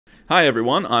Hi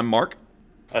everyone, I'm Mark,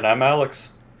 And I'm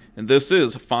Alex. and this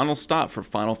is Final Stop for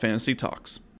Final Fantasy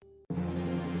Talks.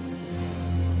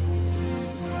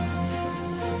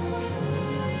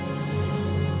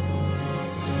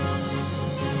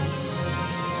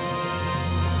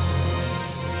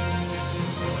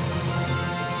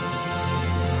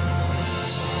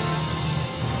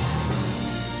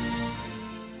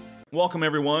 Welcome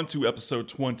everyone to episode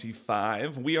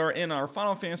 25. We are in our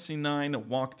Final Fantasy IX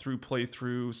walkthrough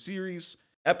playthrough series.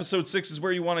 Episode 6 is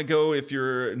where you want to go if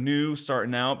you're new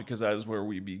starting out because that is where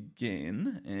we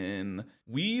begin. And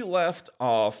we left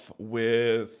off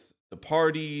with the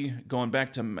party going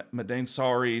back to Madain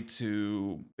Sari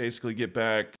to basically get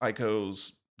back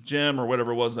Aiko's gem or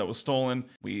whatever it was that was stolen.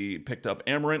 We picked up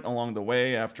Amarant along the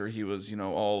way after he was,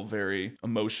 all very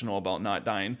emotional about not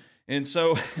dying. And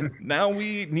so now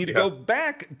we need to Yeah. go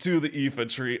back to the Aoife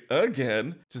tree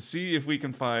again to see if we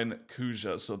can find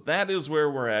Kuja. So that is where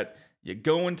we're at. You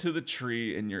go into the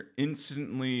tree and you're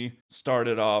instantly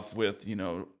started off with,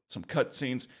 some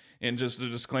cutscenes. And just a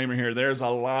disclaimer here, there's a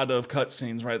lot of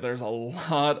cutscenes, right? There's a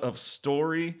lot of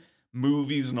story,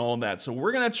 movies, and all that. So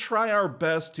we're going to try our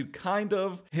best to kind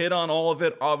of hit on all of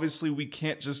it. Obviously, we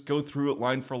can't just go through it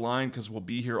line for line because we'll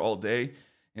be here all day.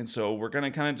 And so we're going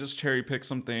to kind of just cherry pick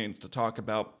some things to talk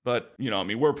about. But,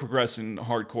 we're progressing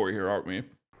hardcore here, aren't we?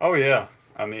 Oh yeah.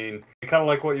 Kind of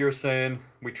like what you were saying.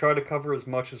 We try to cover as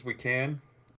much as we can,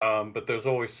 but there's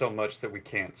always so much that we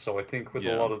can't. So I think with a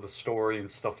Yeah. lot of the story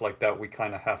and stuff like that, we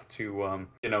kind of have to,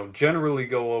 generally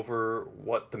go over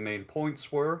what the main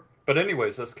points were. But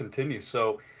anyways, let's continue.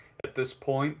 So at this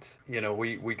point,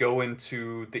 we go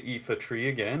into the Aoife tree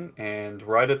again, and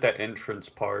right at that entrance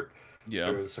part,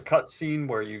 Yeah. there's a cutscene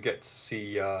where you get to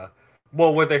see,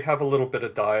 where they have a little bit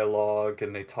of dialogue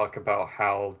and they talk about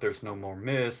how there's no more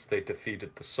mist. They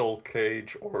defeated the Soul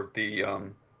Cage or the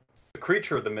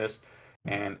creature of the mist,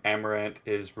 and Amarant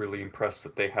is really impressed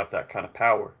that they have that kind of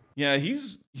power. Yeah,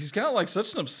 he's got like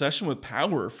such an obsession with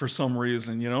power for some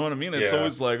reason, you know what I mean? It's Yeah,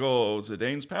 always like, oh,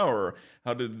 Zidane's power.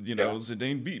 How did, yeah,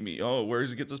 Zidane beat me? Oh, where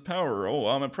does he get this power? Oh,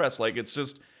 I'm impressed. Like it's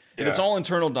just and it's yeah. all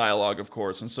internal dialogue, of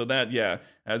course. And so that, yeah,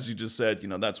 as you just said,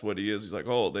 that's what he is. He's like,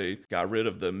 oh, they got rid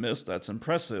of the mist. That's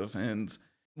impressive. And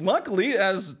luckily,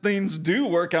 as things do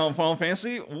work out in Final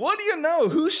Fantasy, what do you know?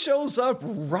 Who shows up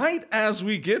right as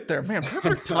we get there? Man,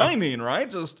 perfect timing, right?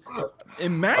 Just I know.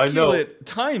 immaculate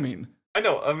timing. I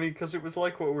know. Because it was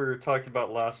like what we were talking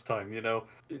about last time,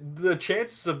 the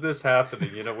chances of this happening,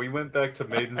 we went back to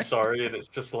Maiden Sorry, and it's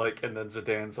just like, and then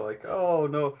Zidane's like, oh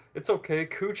no, it's okay,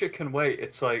 Kuja can wait.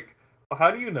 It's like, how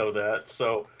do you know that?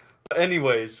 So,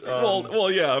 anyways, Yeah.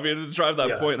 I mean, to drive that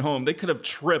yeah, point home, they could have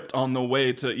tripped on the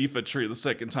way to Aoife Tree the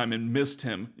second time and missed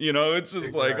him. It's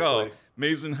just like, oh, exactly.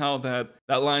 amazing how that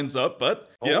lines up. But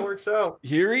All yeah, works out.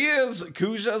 here he is.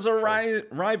 Kuja's So,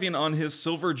 arriving on his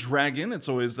silver dragon. It's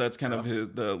always that's kind yeah.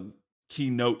 of the key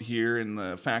note here, and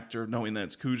the factor of knowing that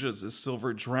it's Kuja's his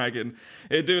silver dragon.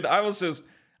 Hey, dude,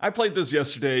 I played this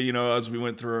yesterday. As we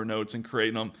went through our notes and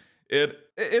creating them.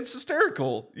 It's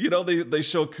hysterical. They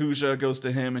show Kuja goes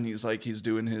to him and he's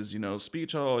doing his,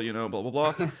 speech, oh, blah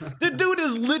blah blah. The dude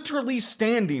is literally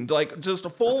standing, like just a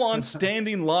full on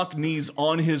standing lock knees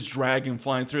on his dragon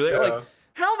flying through there. Like, Yeah,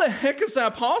 how the heck is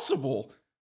that possible?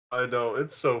 I know,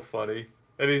 it's so funny.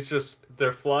 And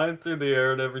they're flying through the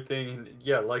air and everything. And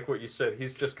yeah, like what you said,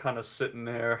 he's just kind of sitting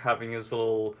there having his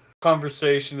little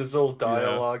conversation, his little Yeah.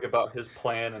 dialogue about his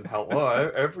plan and how,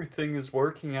 everything is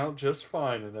working out just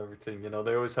fine and everything.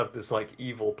 They always have this like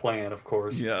evil plan, of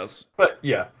course. Yes. But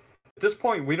yeah, at this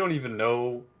point, we don't even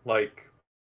know like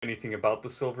anything about the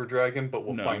Silver Dragon, but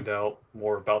we'll No. find out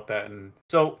more about that. And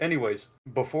so, anyways,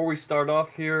 before we start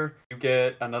off here, you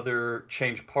get another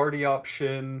change party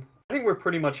option. I think we're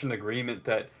pretty much in agreement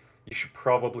that you should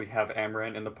probably have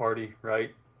Amaranth in the party,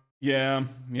 right? Yeah,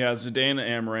 yeah, Zidane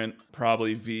Amarant,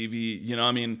 probably Vivi.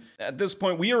 At this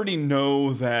point, we already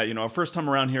know that, our first time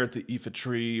around here at the Aoife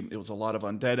tree, it was a lot of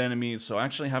undead enemies. So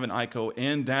actually having Aiko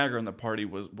and Dagger in the party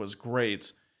was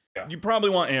great. Yeah. You probably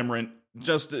want Amarant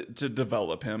just to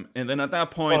develop him. And then at that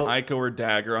point, Well, Aiko or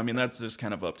Dagger, that's just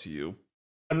kind of up to you.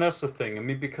 and that's the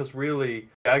thing. Because really,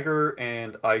 Dagger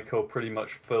and Aiko pretty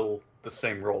much fill the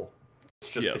same role. It's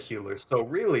just a Yes. healer. So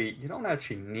really, you don't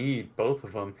actually need both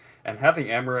of them. And having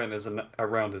Amaranth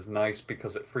around is nice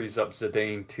because it frees up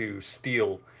Zidane to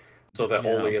steal, so that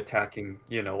all Yeah. the attacking,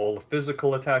 all the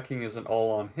physical attacking isn't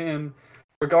all on him.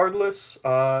 Regardless,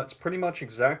 it's pretty much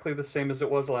exactly the same as it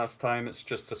was last time. It's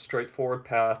just a straightforward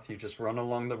path. You just run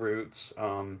along the routes.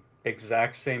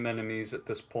 Exact same enemies at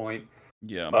this point.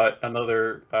 Yeah. But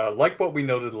like what we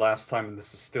noted last time, and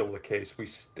this is still the case, we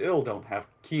still don't have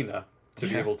Kina. to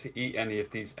be Yeah. able to eat any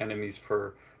of these enemies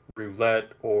for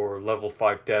roulette or level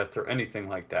 5 death or anything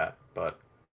like that. But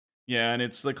Yeah, and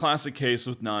it's the classic case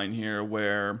with Nine here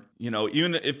where,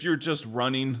 even if you're just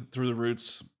running through the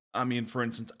routes, I mean, for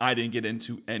instance, I didn't get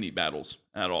into any battles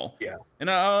at all. yeah, And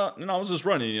I was just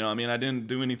running, I mean, I didn't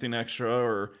do anything extra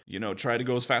or, try to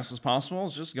go as fast as possible. I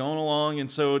was just going along.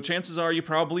 And so chances are you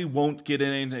probably won't get in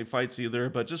any fights either.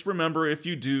 But just remember, if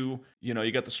you do, you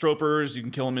got the Stropers, you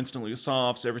can kill them instantly with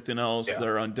softs, everything else, yeah,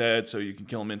 they're undead, so you can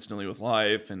kill them instantly with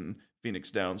life, and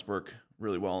Phoenix Downs work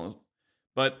really well.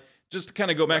 But just to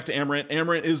kind of go yeah. back to Amarant,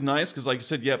 Amarant is nice because, like I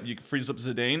said, yep, you can freeze up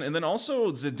Zidane. And then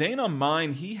also, Zidane on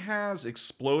mine, he has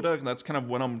Exploda, and that's kind of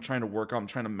what I'm trying to work on. I'm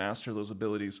trying to master those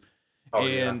abilities. Oh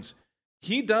yeah. And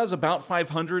he does about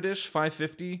 500 ish,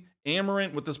 550.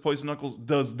 Amarant with this Poison Knuckles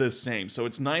does the same. So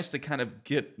it's nice to kind of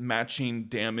get matching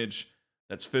damage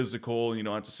that's physical. You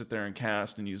don't have to sit there and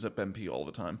cast and use up MP all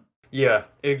the time. Yeah,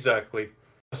 exactly.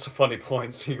 That's a funny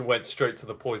point. So you went straight to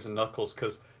the poison knuckles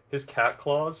because his cat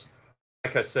claws,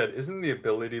 like I said, isn't the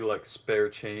ability like spare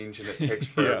change and it takes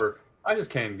Yeah. forever. I just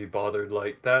can't be bothered.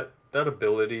 Like that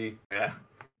ability, yeah,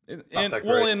 not And that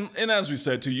well, great. and as we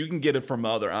said too, you can get it from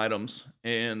other items,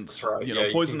 and That's right. Yeah,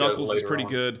 you Poison can get it Knuckles is later pretty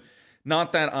on. good.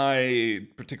 Not that I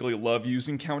particularly love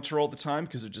using counter all the time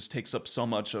because it just takes up so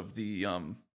much of the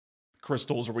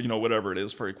crystals or whatever it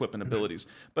is for equipment Mhm. abilities.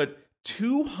 But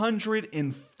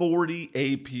 240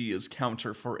 AP is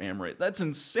counter for Amaret. That's Yeah,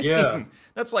 insane.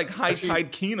 That's like high actually,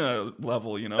 tide Kina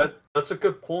level. that's a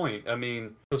good point. I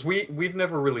mean, because we've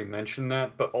never really mentioned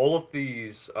that, but all of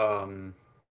these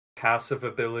passive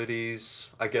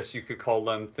abilities, I guess you could call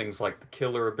them things like the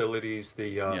killer abilities, the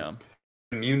Yeah.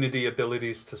 immunity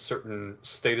abilities to certain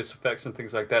status effects and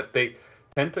things like that, they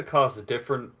tend to cause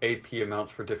different AP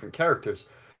amounts for different characters.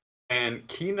 And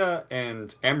Kina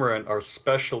and Amaranth are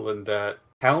special in that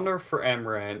counter for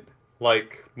Amaranth,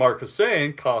 like Mark was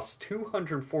saying, costs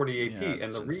 240 Yeah, AP. And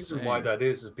it's the reason why insane. that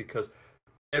is because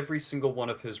every single one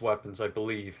of his weapons, I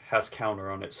believe, has counter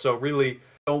on it. So really,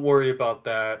 don't worry about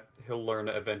that. He'll learn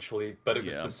it eventually. But it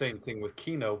was Yeah. the same thing with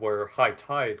Kina, where High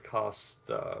Tide costs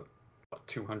I think it's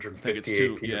 250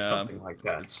 too, AP or yeah, something like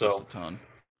that. it's just a So ton.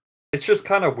 it's just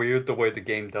kind of weird the way the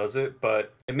game does it,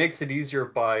 but it makes it easier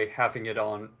by having it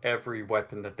on every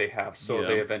weapon that they have, so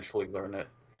they Yeah. eventually learn it.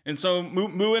 And so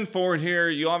moving forward here,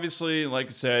 you obviously, like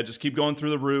I said, just keep going through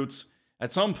the routes.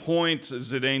 At some point,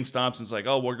 Zidane stops and is like,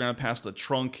 "Oh, we're gonna pass the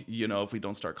trunk. If we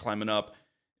don't start climbing up."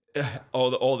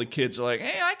 All the kids are like,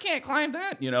 "Hey, I can't climb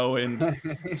that," and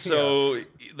Yeah, so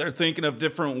they're thinking of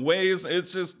different ways.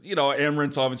 It's just,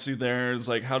 Amaranth's obviously there. It's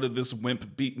like, how did this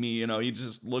wimp beat me? He's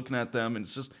just looking at them, and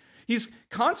it's just he's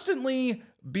constantly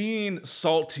being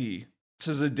salty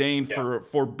to Zidane yeah.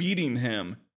 for beating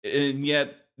him, and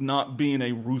yet not being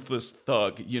a ruthless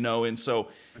thug. And so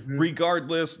Mhm.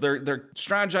 regardless, they're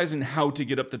strategizing how to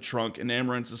get up the trunk, and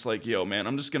Amaranth's just like, "Yo, man,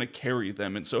 I'm just gonna carry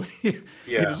them," and so he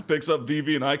Yeah. just picks up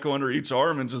Vivi and Ico under each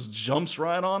arm and just jumps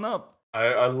right on up.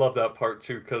 I love that part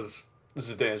too, because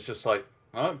Zidane's just like,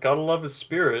 oh, gotta love his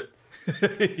spirit.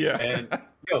 Yeah. And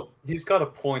he's got a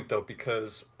point though,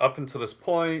 because up until this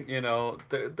point,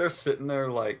 they're sitting there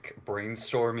like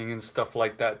brainstorming and stuff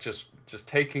like that, just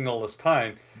taking all this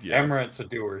time. Yeah. Amaranth's a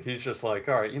doer. He's just like,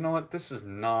 all right, you know what? This is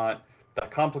not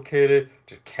that complicated.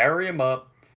 Just carry him up.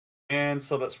 And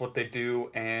so that's what they do.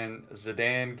 And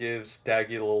Zidane gives Daggy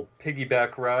a little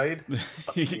piggyback ride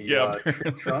up the Yeah.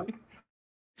 tree trunk.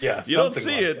 Yeah, You don't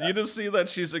something see like it. You just see that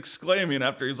she's exclaiming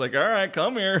after he's like, "All right,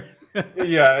 come here." that.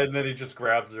 Yeah, and then he just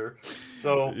grabs her.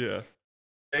 So Yeah.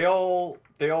 they all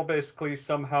basically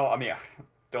somehow, I mean,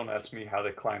 don't ask me how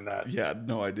they climb that Yeah,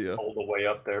 no idea. all the way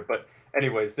up there, but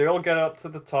anyways, they all get up to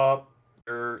the top.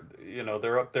 They're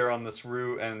up there on this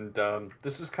route, and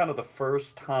this is kind of the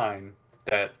first time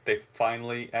that they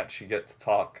finally actually get to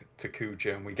talk to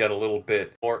Kuja, and we get a little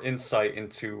bit more insight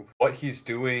into what he's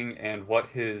doing and what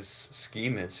his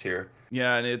scheme is here.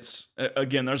 Yeah, and it's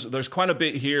again, there's quite a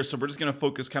bit here, so we're just gonna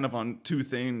focus kind of on two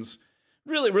things.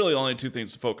 Really, really only two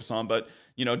things to focus on, but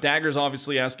Dagger's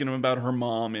obviously asking him about her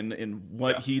mom and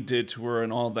what Yeah. he did to her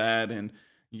and all that, and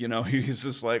he's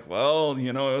just like, well,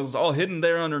 it was all hidden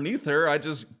there underneath her. I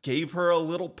just gave her a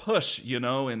little push,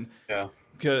 and Yeah.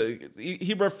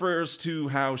 he refers to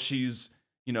how she's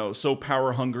so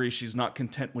power hungry she's not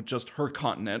content with just her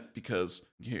continent because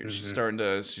here Hmm. she's starting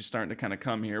to kind of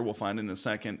come here. We'll find in a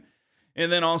second. And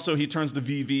then also he turns to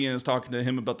VV and is talking to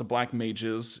him about the black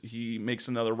mages. He makes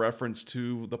another reference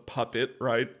to the puppet,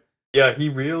 right? Yeah, he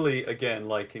really, again,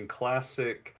 like in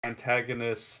classic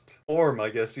antagonist form, I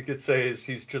guess you could say, is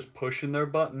he's just pushing their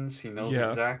buttons. He knows Yeah.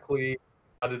 exactly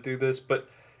how to do this. But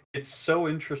It's so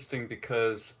interesting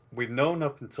because we've known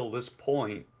up until this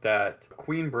point that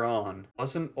Queen Braun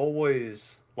wasn't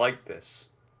always like this.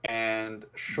 And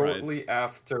Right. shortly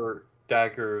after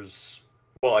Dagger's,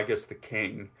 well, I guess the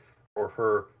king or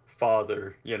her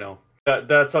father,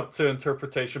 that's up to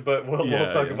interpretation, but we'll Yeah,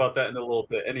 talk yeah. about that in a little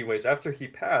bit. Anyways, after he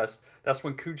passed, that's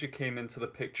when Kuja came into the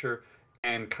picture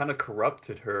and kind of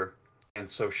corrupted her, and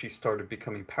so she started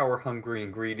becoming power hungry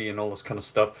and greedy and all this kind of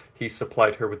stuff. He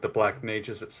supplied her with the black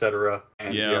mages, etc.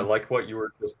 And yeah, Yeah. like what you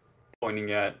were just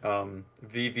pointing at,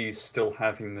 Vivi's still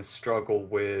having this struggle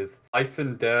with life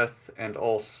and death, and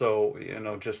also,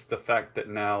 just the fact that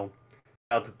now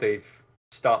that they've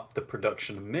stopped the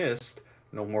production of Mist,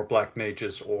 no more black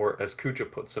mages, or as Kuja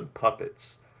puts them,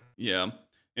 puppets. Yeah.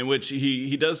 In which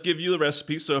he does give you the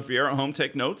recipe, so if you're at home,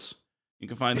 take notes. You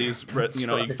can find these, That's you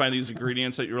can find right. these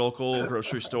ingredients at your local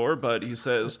grocery store. But he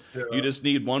says you Yeah, just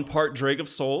need 1 part Drake of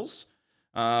Souls,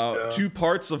 yeah. 2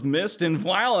 parts of Mist, and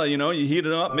voila, you heat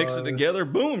it up, mix it Uh, together,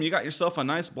 boom, you got yourself a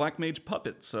nice black mage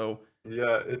puppet. So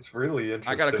yeah, it's really I got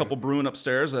a interesting. couple brewing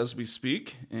upstairs as we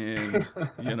speak, and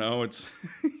it's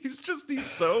he's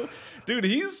so dude.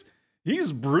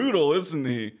 He's brutal, isn't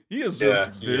he? He is just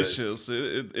Yeah, he is. vicious,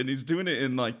 and he's doing it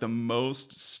in like the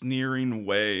most sneering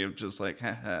way of just like,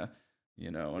 haha,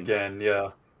 and Again, yeah,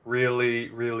 really,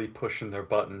 really pushing their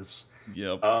buttons.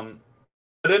 yep, Um,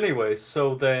 but anyway,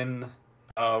 so then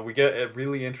we get a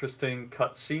really interesting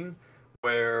cutscene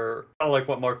where, kind of like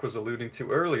what Mark was alluding to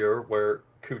earlier, where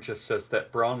Kucha says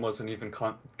that Braun wasn't even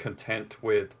content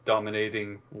with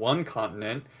dominating one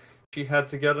continent. She had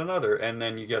to get another. And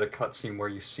then you get a cutscene where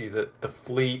you see that the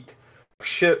fleet of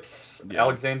ships, yeah.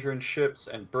 Alexandrian ships,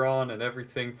 and Braun and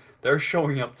everything, they're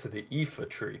showing up to the Ifa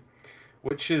tree,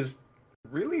 which is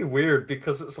really weird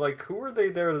because it's like, who are they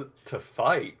there to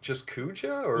fight? Just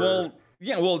Kuja or? Well,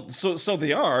 yeah, well, so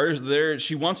they are there.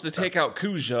 She wants to take out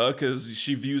Kuja because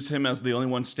she views him as the only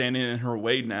one standing in her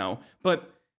way now. But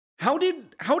how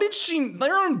did she?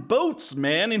 They're on boats,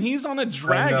 man, and he's on a I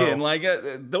dragon. know. Like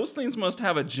those things must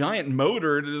have a giant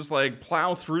motor to just like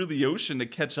plow through the ocean to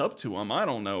catch up to him. I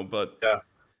don't know, but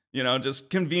Yeah.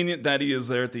 just convenient that he is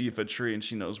there at the Ifa tree and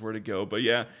she knows where to go. But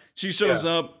yeah, she shows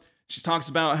Yeah. up. She talks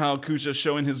about how Kuja's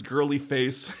showing his girly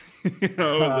face.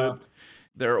 That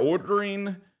they're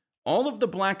ordering all of the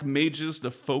black mages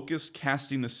to focus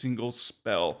casting a single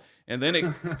spell. And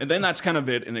then that's kind of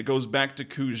it, and it goes back to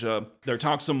Kuja. They're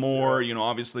talk some Yeah. more,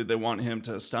 obviously they want him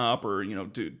to stop or,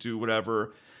 do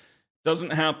whatever. Doesn't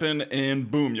happen, and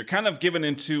boom, you're kind of given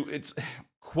into it's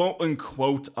quote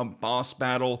unquote a boss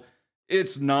battle.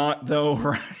 It's not though,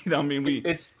 right? I mean,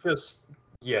 It's just,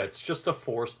 yeah, it's just a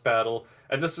forced battle.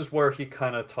 And this is where he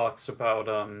kind of talks about,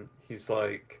 he's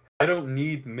like, I don't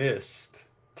need mist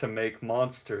to make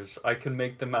monsters. I can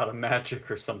make them out of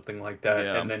magic or something like that.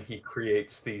 yeah. And then he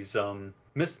creates these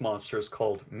mist monsters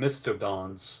called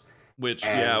Mistodons.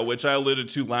 And Which I alluded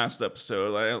to last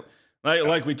episode. yeah,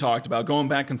 Like we talked about, going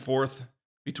back and forth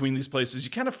between these places,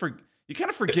 you kind of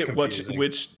it's forget confusing.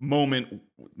 which moment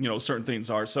certain things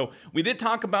are. So we did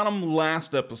talk about them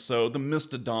last episode, the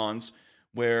Mistodons,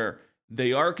 where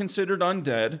they are considered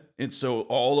undead, and so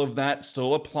all of that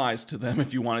still applies to them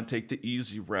if you want to take the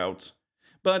easy route.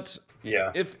 But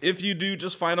Yeah. if you do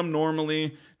just fight them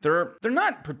normally, they're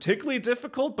not particularly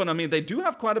difficult, but I mean they do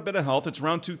have quite a bit of health. It's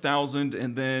around 2,000,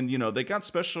 and then they got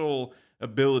special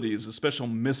abilities, a special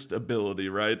mist ability,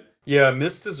 right? Yeah,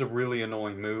 mist is a really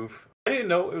annoying move. I didn't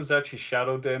know it was actually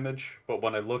shadow damage, but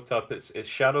when I looked up, it's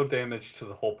shadow damage to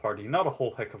the whole party. Not a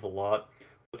whole heck of a lot.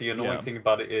 But the annoying Yeah, thing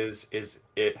about it is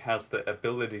it has the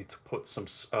ability to put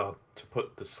to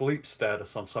put the sleep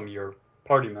status on some of your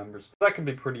party members. That can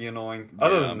be pretty annoying.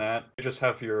 Other yeah. than that, you just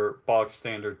have your bog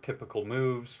standard typical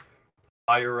moves,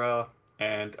 Ira,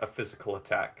 and a physical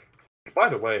attack. By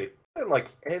the way, like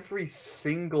every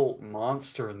single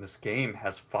monster in this game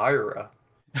has Fire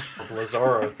of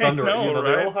Lazaro, I Thunder. know, They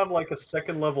all right? have like a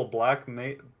second level black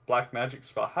magic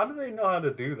spell. How do they know how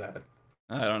to do that?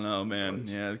 I don't know, man.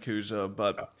 Was Yeah, Kuja,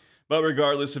 but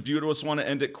regardless, if you just want to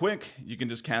end it quick, you can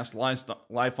just cast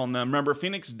life on them. Remember,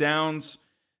 Phoenix Downs,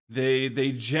 they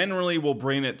generally will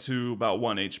bring it to about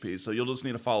 1 HP, so you'll just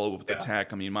need to follow with yeah.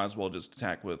 attack. I mean, might as well just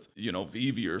attack with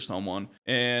Vivi or someone,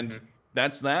 and Mhm.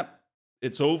 that's that.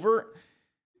 It's over.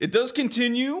 It does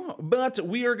continue, but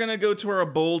we are gonna go to our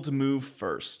bold move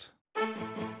first.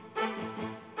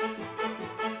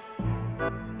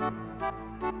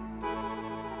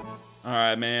 All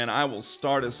right, man, I will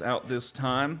start us out this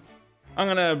time. I'm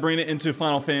gonna bring it into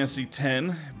Final Fantasy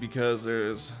X because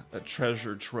there's a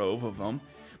treasure trove of them.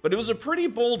 But it was a pretty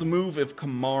bold move if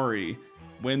Kamari,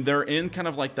 when they're in kind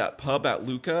of like that pub at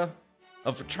Luca,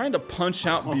 of trying to punch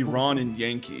out Biran and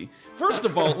Yankee. First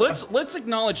of all, let's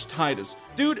acknowledge Titus.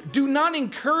 Dude, do not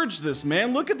encourage this,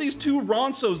 man. Look at these two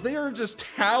Ronsos. They are just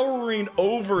towering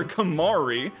over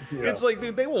Kamari. Yeah. It's like,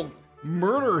 dude, they will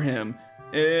murder him.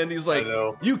 And he's like,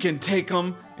 you can take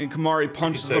him. And Kamari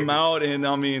punches him out. And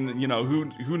I mean, you know,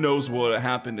 who knows what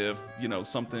happened if, you know,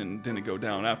 something didn't go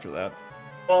down after that.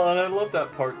 Well, and I love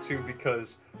that part too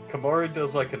because Kamari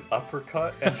does like an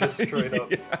uppercut and just straight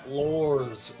up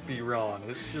floors Biran.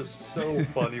 It's just so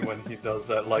funny when he does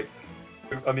that. Like,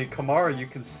 I mean, Kamari, you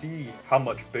can see how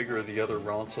much bigger the other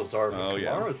Ronsos are, but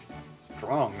Kamara's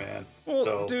strong, man. Well,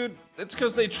 so, dude, it's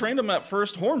because they trained him at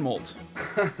first Hornmolt.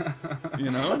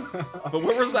 You know? But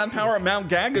where was that power at Mount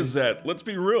Gagazet? Let's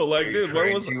be real. Like, dude,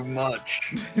 where was too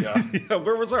much? Yeah. Yeah,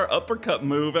 where was our uppercut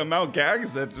move at Mount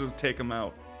Gagazet to just take him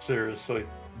out? Seriously.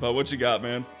 But what you got,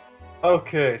 man?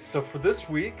 Okay, so for this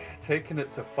week, taking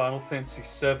it to Final Fantasy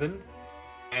VII,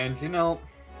 and you know,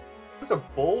 it was a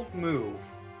bold move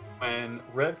when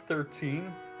Red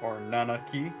 13, or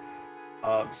Nanaki,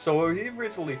 so he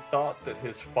originally thought that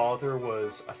his father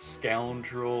was a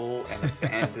scoundrel and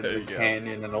abandoned the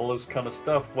canyon and all this kind of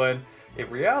stuff, when in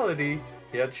reality,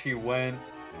 he actually went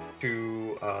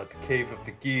to the Cave of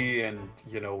the Gi and,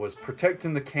 you know, was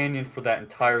protecting the canyon for that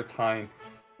entire time,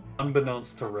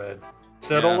 unbeknownst to Red.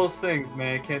 Said all those things,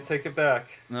 man. Can't take it back.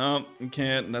 No, you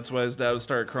can't. And that's why his dad would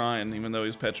start crying, even though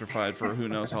he's petrified for who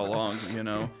knows how long, you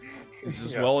know? He's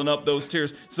just welling up those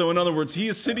tears. So in other words, he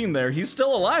is sitting there. He's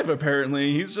still alive,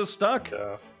 apparently. He's just stuck.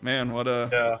 Yeah. Man, what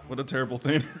a terrible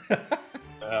thing.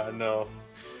 I know.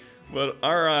 But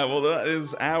all right, well, that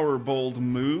is our bold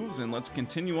moves, and let's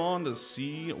continue on to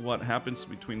see what happens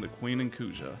between the Queen and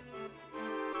Kuja.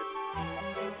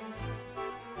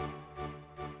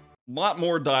 Lot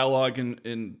more dialogue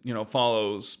and you know,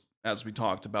 follows as we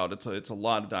talked about. It's a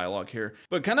lot of dialogue here,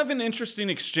 but kind of an interesting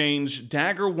exchange.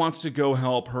 Dagger wants to go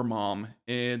help her mom,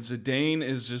 and Zidane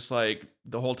is just like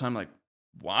the whole time like,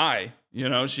 why? You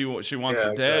know, she wants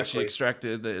you dead. She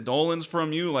extracted the Dolans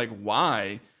from you, like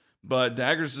why? But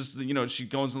Dagger's just, you know, she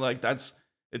goes like, that's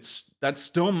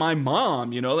still my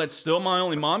mom, you know, that's still my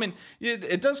only mom. And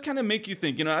it does kind of make you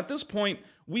think, you know, at this point,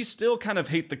 we still kind of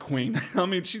hate the Queen. I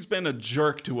mean, she's been a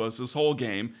jerk to us this whole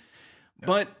game. Yeah.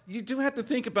 But you do have to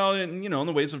think about it, you know, in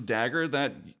the ways of Dagger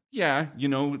that, yeah, you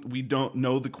know, we don't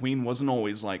know the Queen wasn't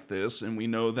always like this. And we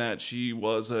know that she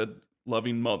was a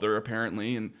loving mother,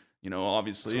 apparently. And, you know,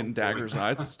 obviously in Dagger's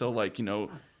eyes, it's still like, you know,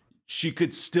 she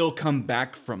could still come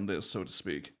back from this, so to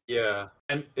speak. Yeah,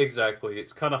 and exactly.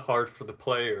 It's kind of hard for the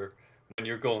player when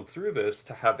you're going through this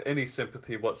to have any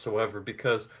sympathy whatsoever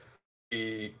because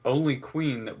the only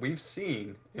queen that we've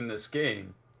seen in this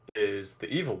game is the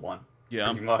evil one.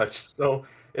 Yeah. Pretty much. So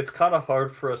it's kind of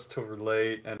hard for us to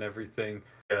relate and everything.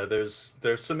 Yeah, there's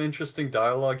some interesting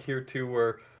dialogue here too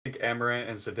where I think Amarant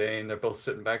and Zidane, they're both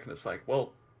sitting back and it's like,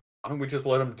 well, why don't we just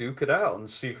let them duke it out and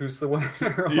see who's the winner?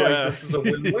 Like, this is a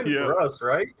win-win for us,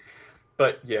 right?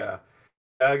 But yeah,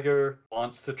 Dagger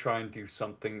wants to try and do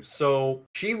something. So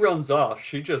she runs off.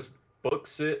 She just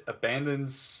books it,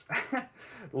 abandons,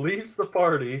 leaves the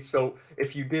party. So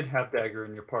if you did have Dagger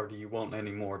in your party, you won't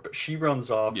anymore. But she runs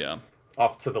off,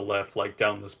 off to the left, like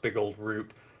down this big old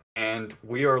route. And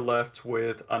we are left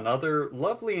with another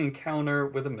lovely encounter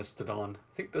with a Mistodon.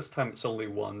 I think this time it's only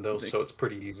one, though, so it's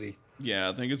pretty easy. Yeah,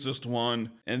 I think it's just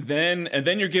one. And then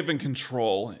you're given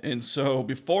control. And so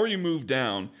before you move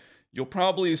down, you'll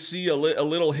probably see a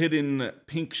little hidden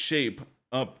pink shape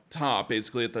up top,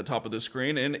 basically at the top of the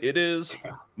screen. And it is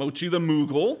Mochi the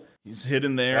Moogle. He's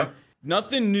hidden there. Yep.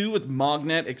 Nothing new with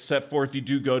Mognet, except for if you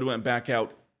do go to it and back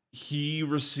out, he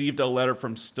received a letter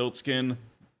from Stiltskin.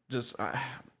 Just...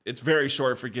 it's very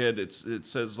short, forget. It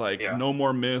says like, no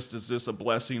more mist. Is this a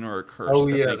blessing or a curse? Oh,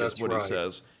 yeah, I think that's is what he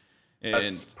says. And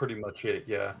that's pretty much it,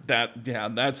 yeah.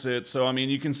 That's it. So, I mean,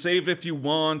 you can save if you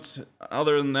want.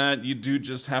 Other than that, you do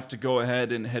just have to go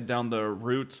ahead and head down the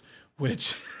route,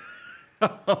 which,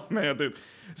 oh man, dude.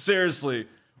 Seriously,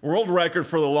 world record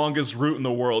for the longest route in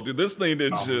the world. Dude, this thing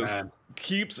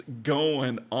keeps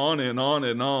going on and on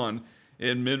and on.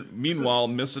 And meanwhile,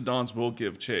 Mistodons will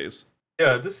give chase.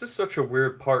 Yeah, this is such a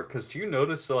weird part because do you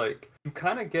notice like you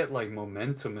kind of get like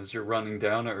momentum as you're running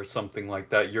down it or something like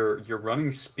that. Your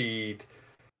running speed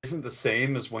isn't the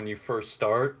same as when you first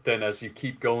start. Then as you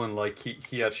keep going, like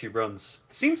he actually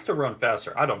seems to run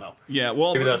faster. I don't know. Yeah,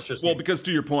 well, maybe that's just because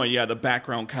to your point, yeah, the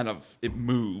background kind of it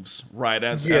moves right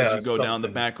as you go down. The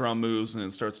background moves and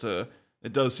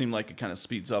it does seem like it kind of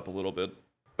speeds up a little bit.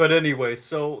 But anyway,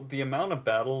 so the amount of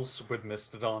battles with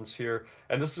Mistodons here,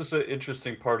 and this is an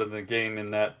interesting part of the game in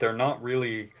that they're not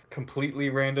really completely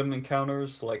random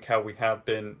encounters like how we have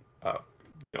been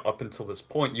up until this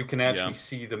point, you can Yeah. actually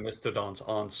see the Mistodons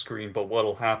on screen, but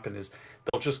what'll happen is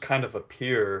they'll just kind of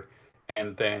appear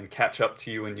and then catch up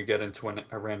to you and you get into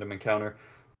a random encounter.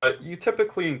 But you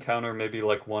typically encounter maybe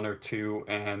like one or two,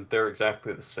 and they're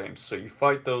exactly the same. So you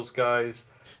fight those guys,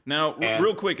 Now, and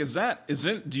real quick, is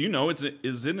it? Do you know? Is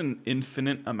it an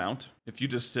infinite amount? If you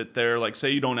just sit there, like say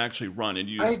you don't actually run and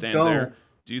you just I stand there, don't.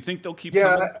 do you think they'll keep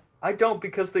coming? Yeah, I don't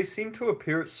because they seem to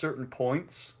appear at certain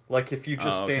points. Like if you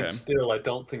just Oh, stand okay, still, I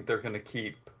don't think they're going to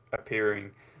keep appearing.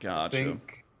 I gotcha.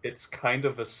 think it's kind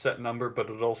of a set number, but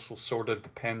it also sort of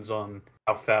depends on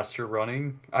how fast you're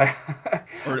running. I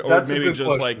Or That's a maybe good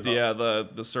just like question the though.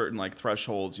 the certain like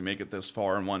thresholds. You make it this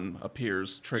far and one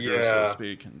appears, trigger, so to Yeah,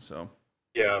 speak, and so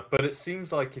yeah, but it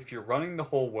seems like if you're running the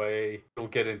whole way, you'll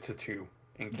get into two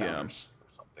yeah. encounters or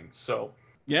something. So,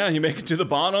 Yeah, you make it to the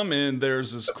bottom, and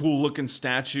there's this cool looking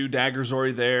statue. Dagger's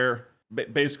already there.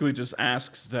 Basically, just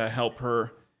asks to help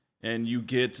her, and you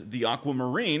get the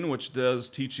Aquamarine, which does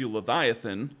teach you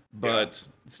Leviathan, yeah. but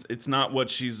it's not what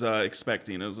she's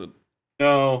expecting, is it?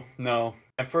 No, no.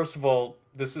 And first of all,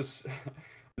 this is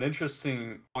an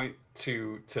interesting point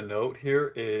to note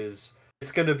here is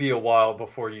it's going to be a while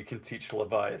before you can teach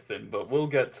Leviathan, but we'll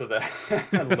get to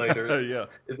that later. Yeah,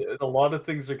 A lot of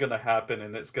things are going to happen,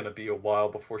 and it's going to be a while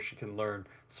before she can learn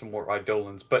some more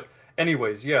Eidolons. But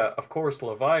anyways, yeah, of course,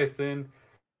 Leviathan.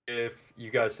 If you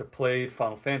guys have played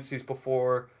Final Fantasies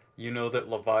before, you know that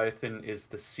Leviathan is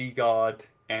the sea god,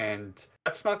 and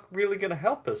that's not really going to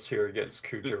help us here against Uh,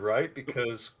 Kuja, right?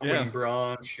 Because yeah. Queen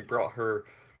Braun, she brought her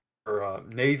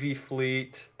navy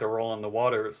fleet. They're all on the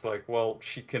water. It's like, well,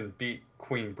 she can beat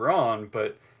Queen Braun,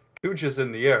 but Kuja's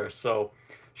in the air, so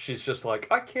she's just like,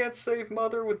 I can't save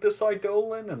Mother with this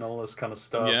Eidolon and all this kind of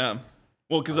stuff. Yeah.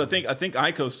 Well, because Um, I think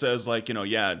Ico says like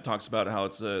yeah, it talks about how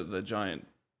it's the giant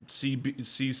sea the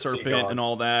sea serpent and god,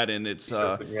 all that, and sea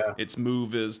serpent, yeah. its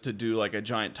move is to do like a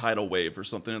giant tidal wave or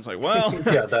something. It's like, well,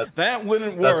 Yeah, that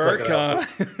wouldn't that's not work. gonna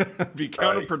help us. Be Right.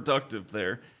 counterproductive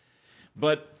there.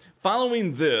 But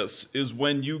following this is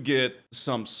when you get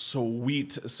some sweet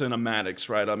cinematics,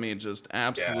 right? I mean, just Yeah.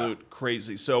 absolute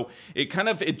crazy. So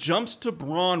it jumps to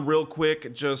Braun real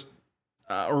quick, just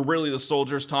or really the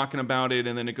soldiers talking about it,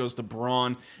 and then it goes to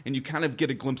Braun, and you kind of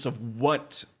get a glimpse of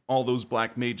what all those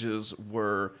black mages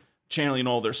were channeling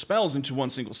all their spells into one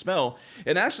single spell.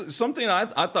 And actually, something I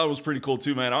thought was pretty cool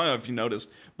too, man. I don't know if you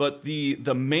noticed, but the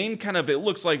main kind of it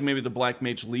looks like maybe the black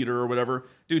mage leader or whatever,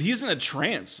 dude. He's in a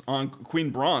trance on Queen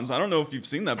Bronze. I don't know if you've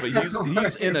seen that, but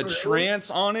he's in a Really?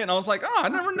 trance on it, and I was like, oh, I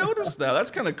never noticed that.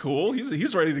 That's kind of cool.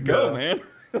 He's ready to go, Yeah.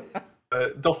 man.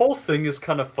 The whole thing is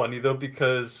kind of funny though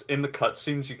because in the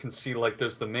cutscenes you can see like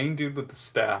there's the main dude with the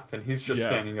staff and he's just Yeah,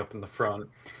 standing up in the front,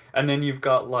 and then you've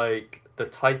got like the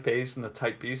Type A's and the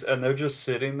Type B's and they're just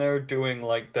sitting there doing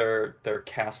like their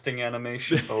casting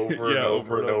animation over and yeah,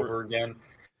 over over and and over. over again.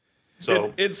 It,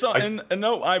 So it's I and a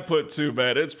note I put too,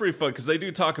 man. It's pretty fun because they do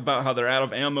talk about how they're out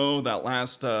of ammo. That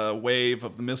last wave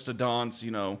of the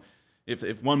Mistodons,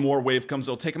 if one more wave comes,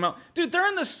 they'll take them out. Dude, they're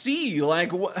in the sea.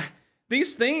 Like what?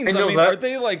 These I things. I know mean, are that.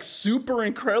 they like super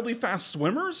incredibly fast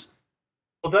swimmers?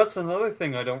 Well, that's another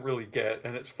thing I don't really get,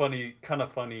 and it's funny, kind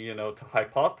of funny, to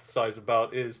hypothesize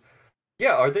about is,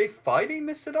 yeah, are they fighting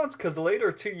Mistodons? Because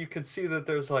later too, you can see that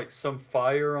there's like some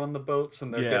fire on the boats,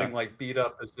 and they're Yeah, getting like beat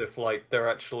up as if like they're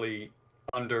actually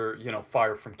under,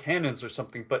 fire from cannons or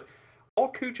something. But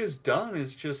all Kuja's done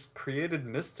is just created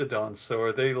Mistodons. So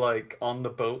are they like on the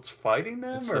boats fighting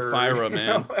them, it's the or Fyra,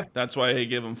 man. That's why they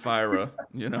give them Fyra.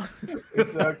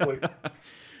 Exactly.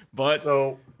 But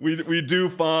So we do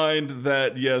find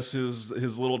that yes, his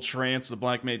little trance, the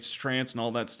Black Mage's trance, and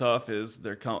all that stuff is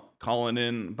they're calling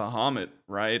in Bahamut,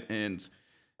 right? yeah.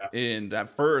 And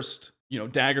at first,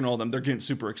 Dagger and all them, they're getting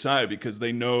super excited because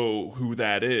they know who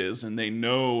that is, and they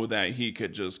know that he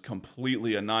could just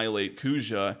completely annihilate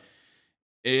Kuja.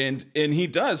 And he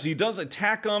does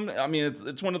attack them. I mean,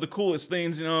 it's one of the coolest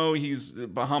things, he's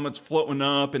Bahamut's floating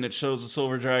up, and it shows the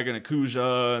silver dragon and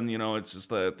Kuja, and it's just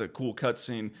the cool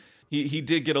cutscene. He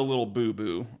did get a little boo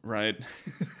boo, right?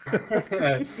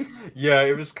 Yeah,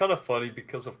 it was kind of funny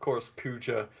because, of course,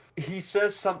 Kuja, he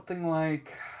says something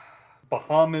like,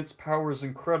 Bahamut's power is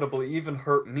incredible, it even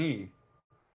hurt me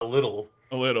a little.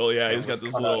 A little, yeah. And He's it was got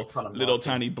this kind of little kind of little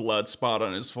mocking. tiny blood spot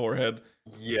on his forehead.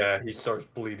 Yeah, he starts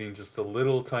bleeding just a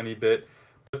little tiny bit,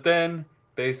 but then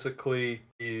basically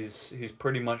he's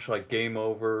pretty much like game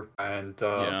over, and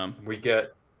Yeah. we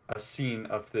get a scene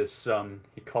of this.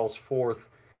 He calls forth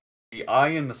the eye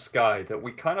in the sky that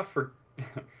we kind of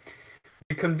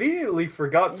We conveniently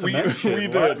forgot to We mention we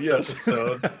did, last yes.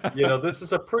 episode. You know, this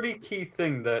is a pretty key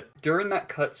thing that during that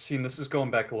cutscene, this is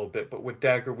going back a little bit, but with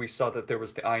Dagger, we saw that there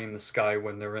was the eye in the sky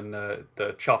when they're in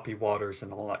the choppy waters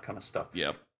and all that kind of stuff.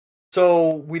 Yep.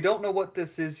 So we don't know what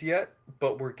this is yet,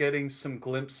 but we're getting some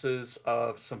glimpses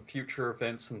of some future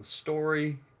events in the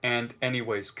story. And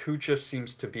anyways, Kuja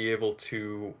seems to be able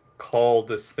to call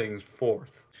this thing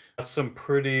forth. Has some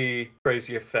pretty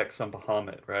crazy effects on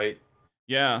Bahamut, right?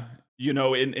 Yeah. You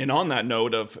know, and on that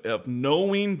note of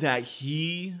knowing that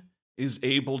he is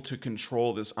able to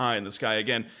control this eye in the sky,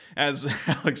 again, as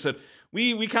Alex said,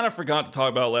 we kind of forgot to talk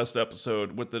about last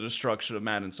episode with the destruction of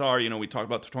Mad and Sar. You know, we talked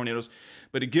about the tornadoes,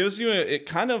 but it gives you it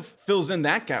kind of fills in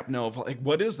that gap now of like,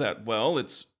 what is that? Well,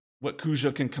 it's what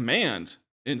Kuja can command.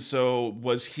 And so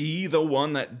was he the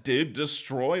one that did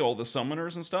destroy all the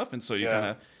summoners and stuff? And so you kind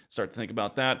of start to think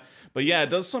about that. But yeah,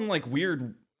 it does some like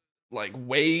weird like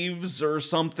waves or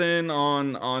something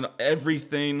on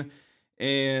everything.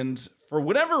 And for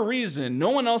whatever reason, no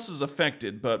one else is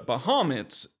affected, but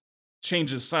Bahamut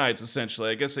changes sides essentially.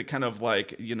 I guess it kind of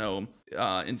like, you know,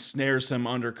 ensnares him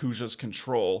under Kuja's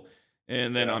control.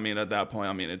 And then, I mean, at that point,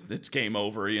 I mean, it's game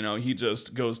over. You know, he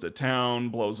just goes to town,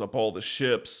 blows up all the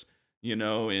ships, you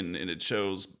know, and it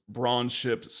shows Braun's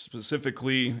ship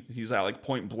specifically. He's at like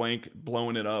point blank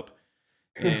blowing it up.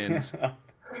 And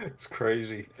it's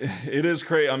crazy. It is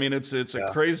crazy. I mean, it's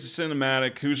a crazy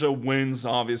cinematic. Kuja wins,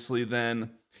 obviously,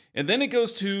 then. And then it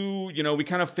goes to, you know, we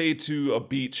kind of fade to a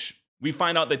beach. We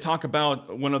find out they talk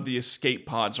about one of the escape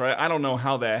pods, right? I don't know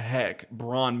how the heck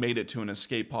Braun made it to an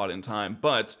escape pod in time,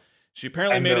 but she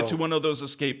apparently made it to one of those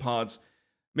escape pods.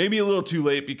 Maybe a little too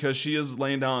late because she is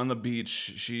laying down on the beach.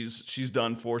 She's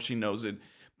done for. She knows it.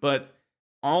 But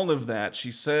all of that,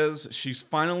 she says she's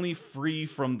finally free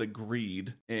from the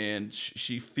greed, and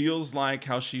she feels like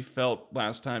how she felt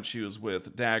last time she was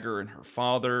with Dagger and her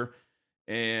father,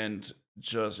 and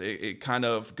just it kind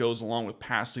of goes along with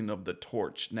passing of the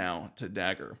torch now to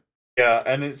Dagger. Yeah,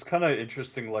 and it's kind of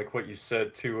interesting, like what you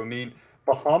said too. I mean,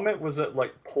 Bahamut was at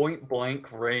like point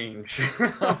blank range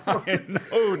I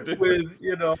know, dude. with,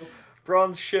 you know,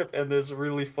 Braun's ship, and there's a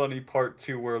really funny part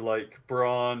too where like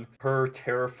Braun, her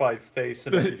terrified face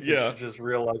and everything, she just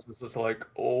realizes it's like,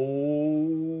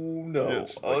 oh no, Yeah,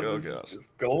 she's like, oh this is gosh,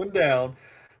 just going down.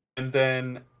 And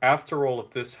then after all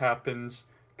of this happens,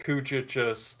 Kuja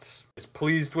just is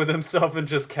pleased with himself and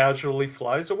just casually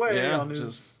flies away on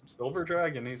his silver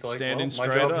dragon. He's like, well, my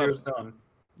job here is done.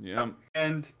 Yeah.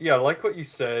 And yeah, like what you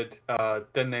said,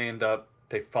 then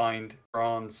they find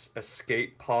Braun's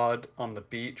escape pod on the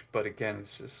beach, but again,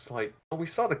 it's just like, oh, we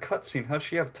saw the cutscene. How'd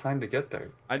she have time to get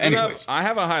there? I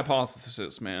have a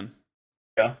hypothesis, man.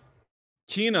 Yeah.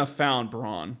 Kina found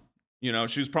Braun. You know,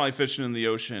 she was probably fishing in the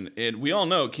ocean. And we all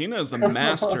know Kina is the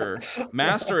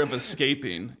master of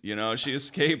escaping. You know, she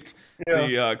escaped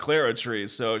the Clara tree.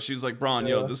 So she's like, Braun,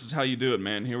 yo, this is how you do it,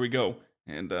 man. Here we go.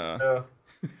 And that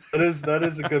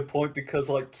is a good point because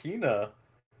like Kina,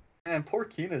 man, poor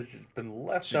Kina's just been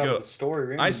left out of the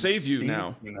story. I save you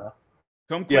now. Kina.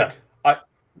 Come quick. Yeah,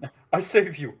 I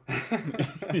save you.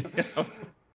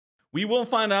 We will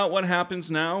find out what happens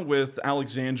now with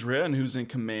Alexandria and who's in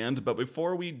command, but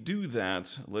before we do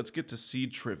that, let's get to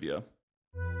seed trivia.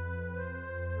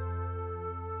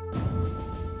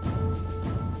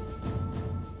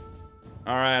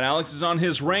 All right, Alex is on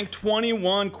his rank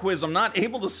 21 quiz. I'm not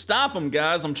able to stop him,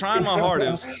 guys. I'm trying my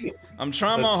hardest.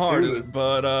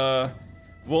 But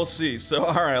we'll see. So,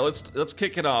 all right, let's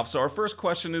kick it off. So, our first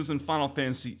question is in Final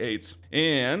Fantasy VIII,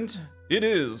 and it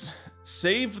is: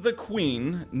 Save the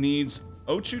Queen needs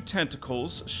Ochu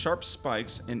tentacles, sharp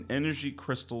spikes, and energy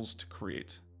crystals to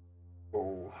create.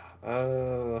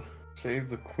 Save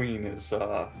the Queen is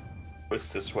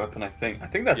Twistis weapon, I think. I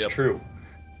think that's true.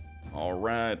 All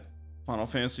right. Final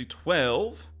Fantasy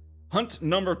XII. Hunt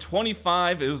number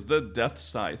 25 is the Death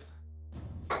Scythe.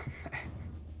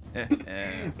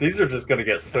 These are just gonna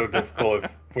get so difficult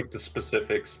with the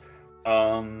specifics.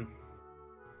 True.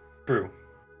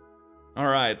 All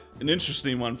right, an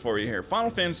interesting one for you here.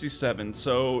 Final Fantasy VII.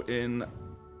 So, in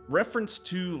reference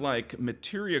to like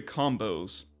materia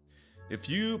combos, if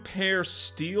you pair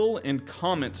steel and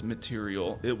comet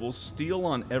material, it will steal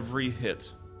on every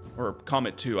hit. Or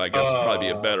Comet 2, I guess, would probably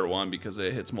be a better one because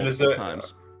it hits multiple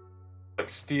times. Like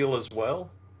steel as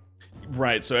well?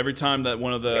 Right, so every time that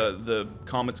one of the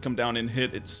comets come down and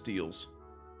hit, it steals.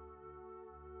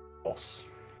 False.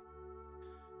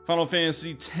 Final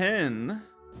Fantasy X,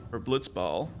 or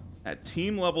Blitzball, at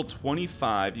team level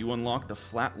 25, you unlock the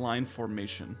Flatline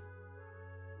Formation.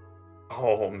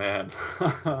 Oh, man.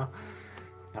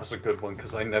 That's a good one,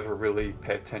 because I never really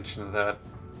pay attention to that.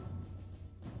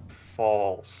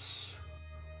 False.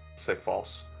 Say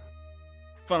false.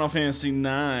 Final Fantasy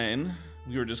IX,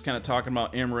 we were just kind of talking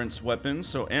about Amarant's weapons.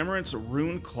 So Amarant's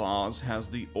Rune Claws has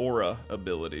the Aura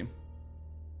ability.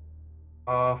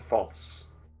 False.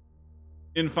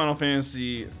 In Final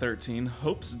Fantasy XIII,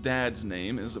 Hope's dad's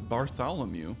name is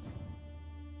Bartholomew.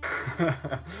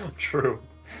 True.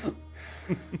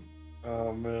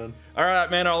 Oh, man. All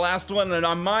right, man, our last one, and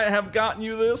I might have gotten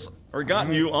you this, or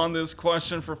gotten you on this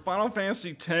question for Final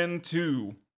Fantasy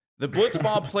X-2. The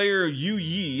Blitzball player Yu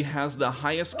Yi has the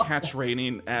highest catch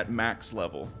rating at max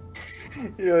level.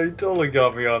 Yeah, you totally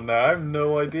got me on that. I have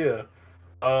no idea.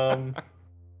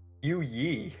 Yu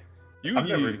Yi. I've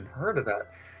never even heard of that.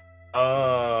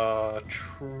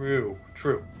 True.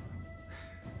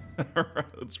 Alright,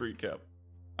 let's recap.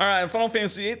 Alright, in Final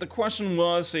Fantasy VIII, the question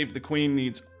was, save the queen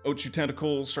needs Ochu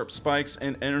tentacles, sharp spikes,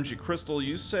 and energy crystal.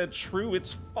 You said true,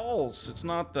 it's false. It's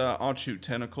not the Ochu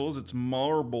tentacles, it's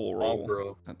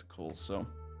marble tentacles, so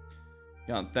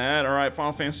got that. Alright,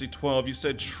 Final Fantasy XII, you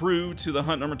said true to the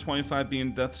hunt number 25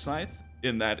 being Death Scythe,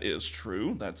 and that is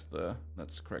true. That's the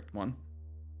correct one.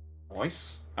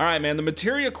 Nice. Alright, man, the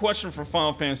materia question for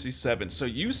Final Fantasy VII. So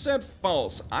you said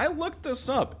false. I looked this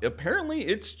up. Apparently,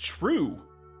 it's true.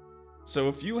 So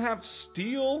if you have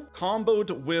Steel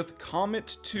comboed with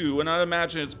Comet 2, and I'd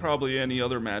imagine it's probably any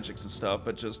other magics and stuff,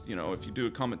 but just, you know, if you do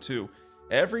a Comet 2,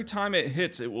 every time it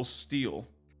hits, it will steal.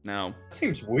 Now,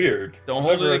 seems weird. Don't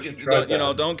hold it,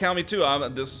 don't count me too.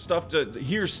 This is stuff to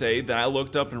hearsay that I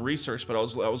looked up and researched, but I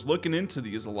was looking into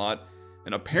these a lot,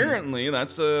 and apparently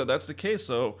that's the case.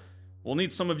 So we'll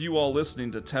need some of you all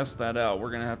listening to test that out.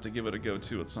 We're gonna have to give it a go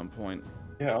too at some point.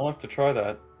 Yeah, I'll have to try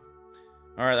that.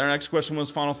 All right, our next question was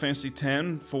Final Fantasy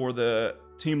X for the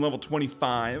team level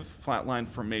 25 flatline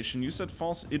formation. You said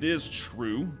false. It is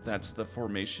true. That's the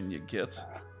formation you get.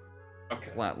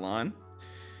 Okay. Flatline.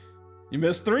 You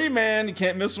missed 3, man. You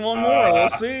can't miss one more.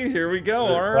 Let's see. Here we go.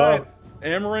 All right.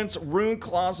 Amarant's Rune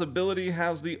Claws ability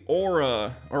has the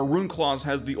aura, or Rune Claws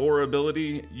has the aura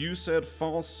ability. You said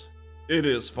false. It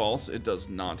is false. It does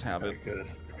not have it. Good.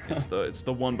 It's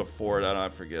the one before it. I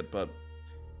forget, but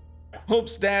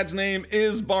Hope's dad's name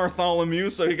is Bartholomew,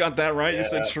 so you got that right. Yeah. You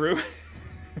said true.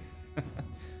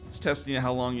 It's testing you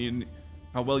how well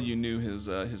you knew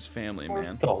his family,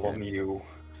 man. Bartholomew. Okay.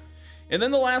 And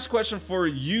then the last question for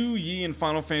Yu Yi in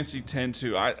Final Fantasy X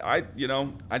too.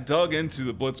 I dug into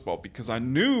the Blitzball because I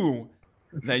knew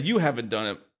that you haven't done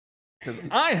it, because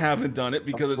I haven't done it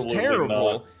because it's terrible.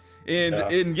 Not.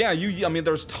 And yeah, I mean,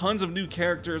 there's tons of new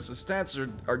characters. The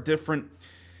stats are different.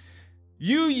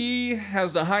 Yu Yi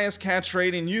has the highest catch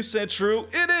rating. You said true.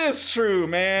 It is true,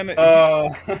 man.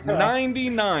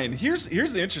 99. Here's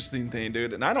the interesting thing,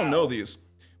 dude. And I don't know these,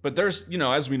 but there's,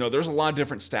 as we know, there's a lot of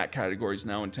different stat categories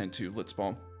now in 10-2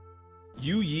 Blitzball.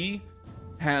 Yu Yi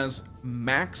has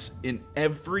max in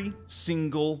every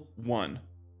single one.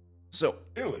 So,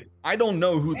 really? I don't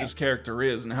know who this character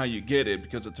is and how you get it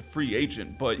because it's a free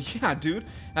agent, but yeah, dude,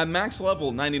 at max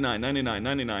level, 99, 99,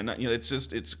 99,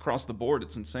 it's across the board.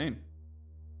 It's insane.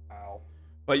 Wow.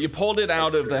 But you pulled it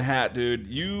out of the hat, dude.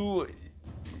 You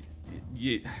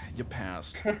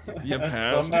passed. You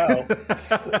passed.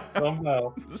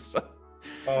 Somehow.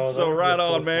 So right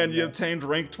on, man. You obtained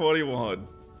rank 21.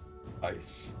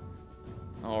 Nice.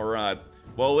 All right.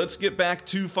 Well, let's get back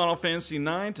to Final Fantasy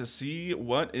IX to see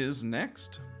what is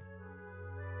next.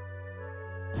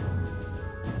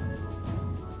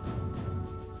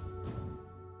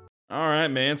 All right,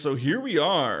 man. So here we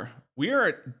are. We are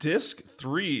at Disc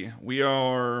 3. We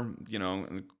are,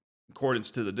 in accordance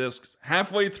to the discs,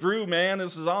 halfway through, man.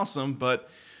 This is awesome. But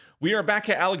we are back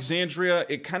at Alexandria.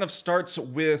 It kind of starts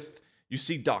with, you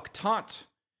see Doc Tot,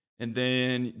 and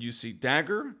then you see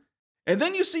Dagger, and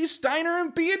then you see Steiner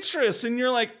and Beatrice, and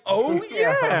you're like, oh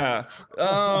yeah.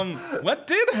 What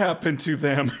did happen to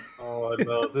them? Oh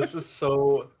no, this is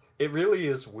so... It really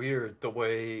is weird the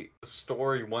way the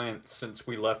story went since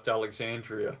we left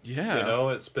Alexandria.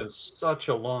 Yeah. It's been such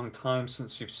a long time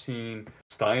since you've seen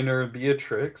Steiner and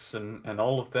Beatrix and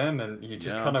all of them, and you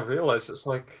just kind of realize it's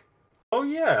like, oh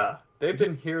yeah, they've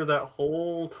been here that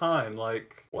whole time.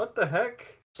 Like, what the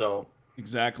heck? So...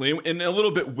 Exactly, and a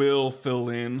little bit will fill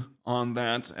in on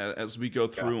that as we go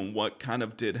through and what kind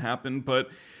of did happen, but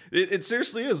it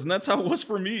seriously is, and that's how it was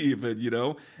for me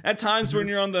even, At times when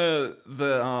you're on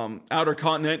the outer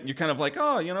continent, you're kind of like,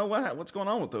 oh, what's going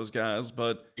on with those guys,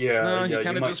 but you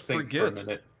kind of just forget. For a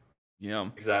minute. Yeah.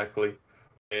 Exactly.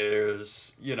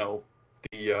 There's,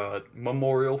 the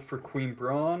memorial for Queen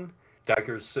Braun.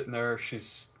 Dagger's sitting there,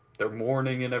 they're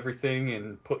mourning and everything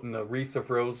and putting a wreath of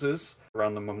roses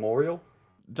around the memorial.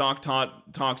 Doc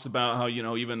talks about how,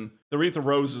 even the Wreath of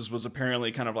Roses was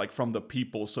apparently kind of like from the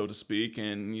people, so to speak.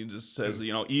 And he just says,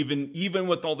 even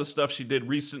with all the stuff she did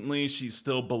recently, she's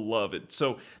still beloved.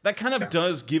 So that kind of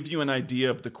does give you an idea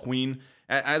of the Queen.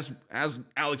 As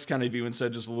Alex kind of even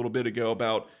said just a little bit ago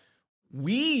about,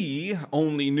 we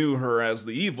only knew her as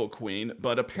the evil queen,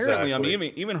 but apparently, I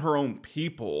mean, even her own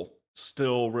people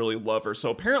still really love her. So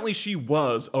apparently she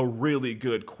was a really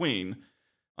good queen.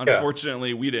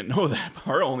 Unfortunately, we didn't know that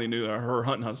part. Only knew her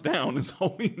hunting us down is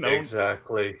all we know.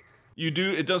 Exactly.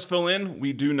 It does fill in.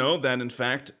 We do know that, in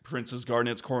fact, Princess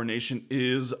Garnet's coronation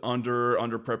is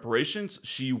under preparations.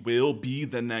 She will be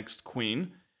the next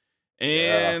queen.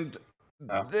 And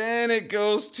then it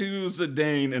goes to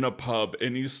Zidane in a pub,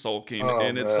 and he's sulking.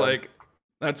 And it's like,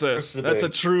 that's a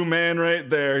true man right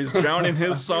there. He's drowning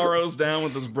his sorrows down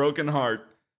with his broken heart.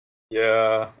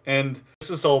 Yeah, and this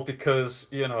is all because,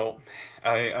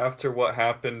 after what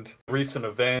happened, recent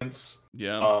events,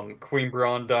 Queen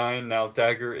Brondine, now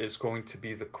Dagger is going to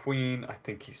be the queen. I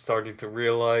think he's starting to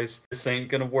realize this ain't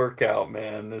gonna work out,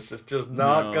 man. This is just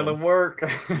not gonna work.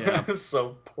 Yeah.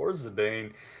 So poor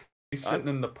Zidane. He's sitting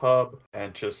in the pub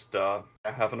and just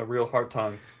having a real hard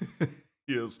time.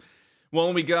 He is.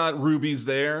 Well, we got Ruby's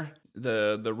there,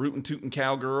 the rootin' tootin'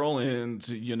 cowgirl, and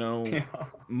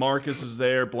Marcus is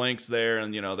there, Blank's there,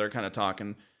 and they're kind of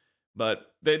talking.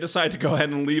 But they decide to go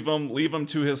ahead and leave him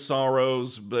to his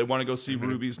sorrows. They want to go see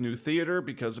Ruby's new theater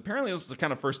because apparently this is the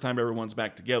kind of first time everyone's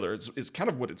back together. It's kind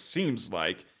of what it seems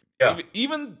like. Yeah.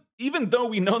 Even though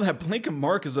we know that Blank and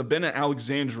Marcus have been at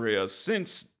Alexandria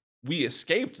since we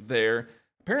escaped there,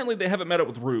 apparently they haven't met up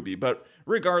with Ruby. But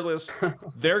regardless,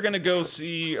 they're going to go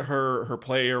see her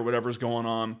play or whatever's going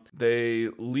on. They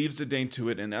leave Zidane to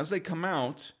it, and as they come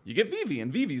out, you get Vivi,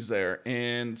 and Vivi's there.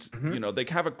 And, they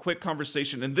have a quick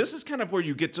conversation. And this is kind of where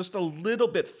you get just a little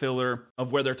bit filler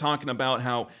of where they're talking about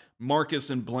how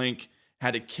Marcus and Blank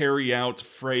had to carry out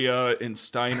Freya and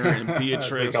Steiner and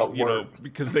Beatrice,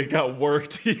 because they got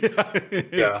worked.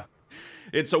 And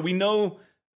so we know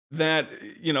that,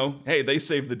 hey, they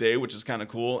saved the day, which is kind of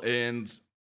cool. And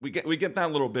we get that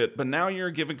little bit. But now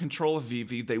you're given control of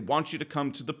Vivi. They want you to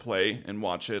come to the play and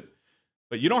watch it.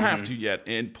 But you don't have to yet.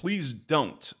 And please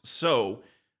don't. So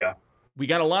we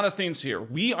got a lot of things here.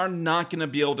 We are not going to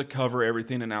be able to cover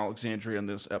everything in Alexandria in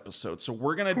this episode. So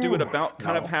we're going to do it about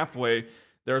kind of halfway.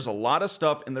 There's a lot of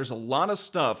stuff. And there's a lot of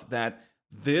stuff that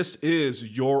this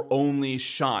is your only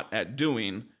shot at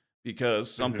doing. Because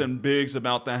something big's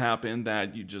about to happen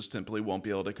that you just simply won't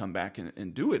be able to come back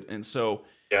and do it. And so,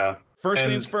 first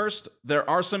things first, there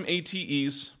are some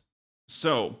ATEs.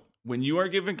 So, when you are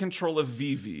given control of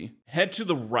Vivi, head to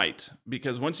the right.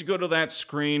 Because once you go to that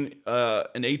screen,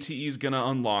 an ATE is going to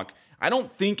unlock. I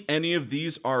don't think any of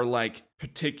these are,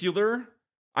 particular.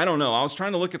 I don't know. I was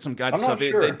trying to look at some guide stuff.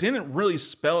 Sure. They didn't really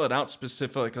spell it out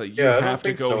specifically. You have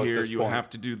to go here. You have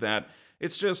to do that.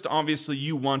 It's just, obviously,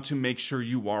 you want to make sure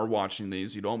you are watching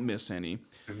these. You don't miss any.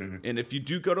 And if you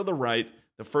do go to the right,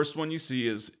 the first one you see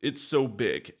is It's So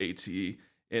Big, ATE.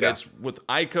 And it's with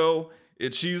Aiko.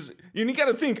 You got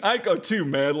to think Aiko, too,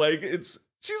 man. She's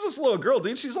this little girl,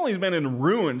 dude. She's only been in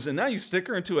ruins. And now you stick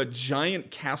her into a giant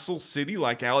castle city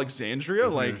like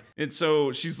Alexandria. And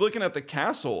so she's looking at the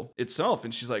castle itself.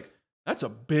 And she's like, that's a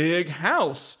big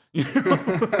house.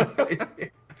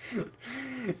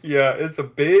 Yeah, it's a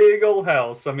big old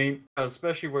house. I mean,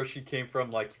 especially where she came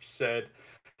from, like you said.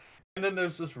 And then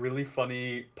there's this really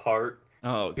funny part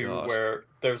where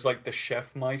there's the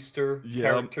Chefmeister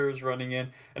characters running in.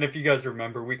 And if you guys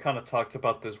remember, we kind of talked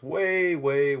about this way,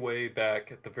 way, way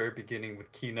back at the very beginning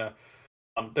with Kina.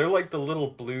 They're like the little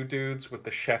blue dudes with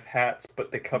the chef hats, but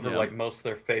they cover most of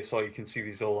their face. All you can see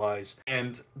these little eyes.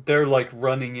 And they're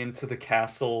running into the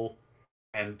castle.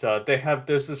 And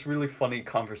there's this really funny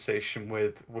conversation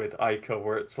with Aiko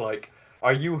where it's like,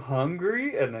 "Are you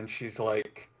hungry?" And then she's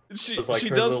like, she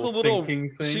does the little thing.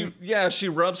 She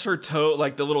rubs her toe,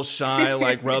 the little shy,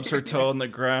 rubs her toe on the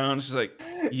ground. She's like,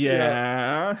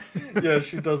 yeah.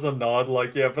 She does a nod,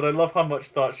 but I love how much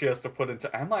thought she has to put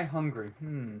into, am I hungry?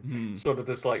 Sort of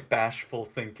this bashful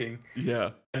thinking.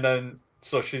 Yeah. And then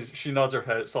so she nods her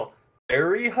head. It's all,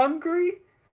 very hungry?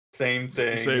 Same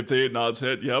thing. Same thing, nods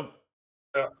head, yep.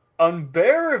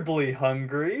 Unbearably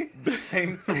hungry.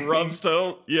 Same thing. Rubs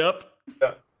toe. Yep.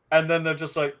 Yeah. And then they're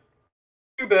just like,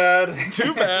 too bad.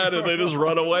 Too bad. And they just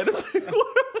run away. It's like,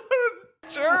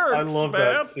 jerks, I love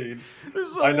that scene. This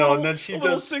is and then she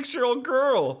little 6-year-old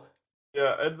girl.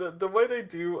 Yeah, and the way they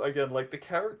do, again, the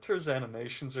characters'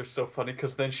 animations are so funny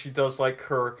because then she does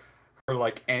her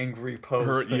angry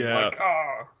pose thing.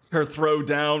 Her throw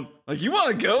down. You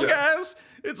want to go, guys?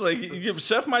 It's like,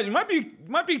 Chef might be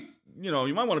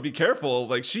you might want to be careful.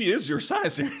 Like, she is your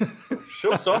size here.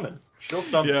 She'll summon. She'll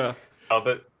summon. Yeah.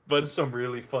 But But just some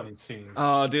really funny scenes.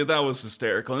 oh, dude, that was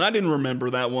hysterical. And I didn't remember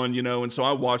that one, and so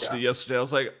I watched Yeah. it yesterday. I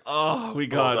was like, oh, we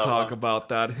gotta that talk one. about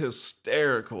that.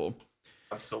 Hysterical.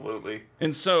 Absolutely.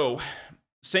 And so,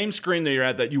 same screen that you're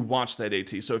at that you watched that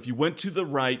AT. So if you went to the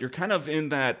right, you're kind of in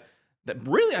that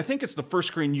really, I think it's the first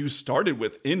screen you started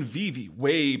with in Vivi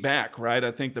way back, right?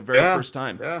 I think the very first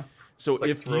time. Yeah. So It's like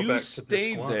if throwback you to Disc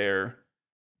stayed 1. there,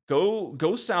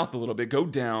 go south a little bit, go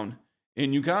down,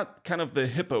 and you got kind of the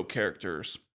hippo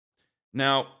characters.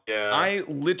 Now, Yeah. I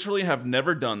literally have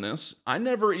never done this. I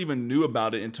never even knew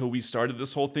about it until we started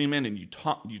this whole thing, man, and you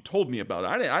told me about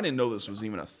it. I didn't know this was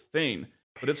even a thing.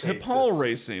 But it's hate Hippal this.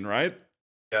 racing, right?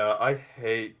 Yeah, I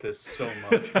hate this so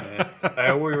much,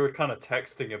 man. We were kind of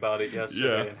texting about it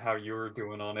yesterday Yeah. and how you were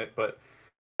doing on it, but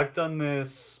I've done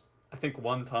this, I think,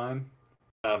 one time.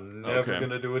 I'm never Okay.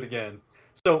 gonna do it again.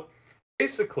 So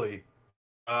basically,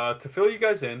 to fill you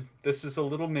guys in, this is a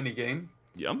little mini game,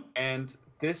 Yep. and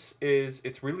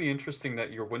it's really interesting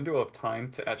that your window of time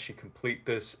to actually complete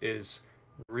this is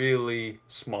really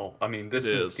small. I mean, this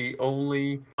is is. the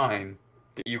only time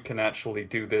that you can actually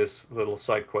do this little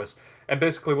side quest. And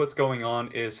basically what's going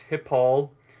on is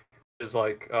Hippal is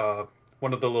like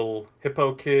one of the little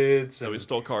hippo kids. So And we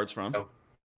stole cards from.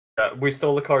 we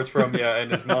stole the cards from, yeah,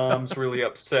 and his mom's really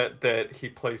upset that he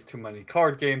plays too many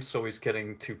card games, so he's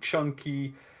getting too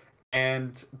chunky.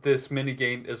 And this mini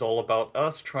game is all about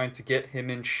us trying to get him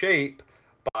in shape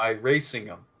by racing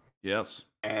him. Yes.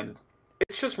 And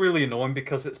it's just really annoying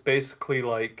because it's basically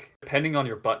like, depending on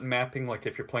your button mapping, like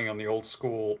if you're playing on the old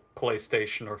school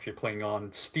PlayStation or if you're playing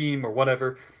on Steam or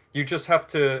whatever, you just have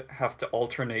to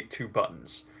alternate two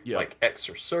buttons, Yeah. like X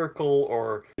or circle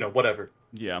or whatever,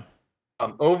 Yeah.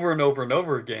 over and over and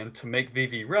over again to make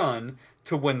Vivi run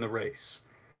to win the race.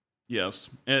 Yes.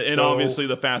 And So- obviously,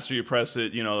 the faster you press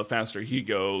it, the faster he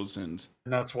goes. And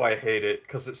And that's why I hate it,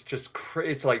 because it's just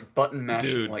it's like button mashing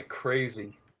Dude. like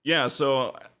crazy. yeah,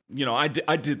 so I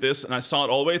did this and I saw it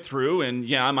all the way through, and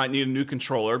yeah, I might need a new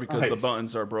controller because the Nice.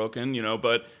 buttons are broken,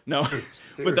 but no, Dude,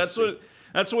 but that's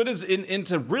seriously. what it is. And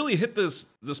to really hit this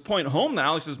point home that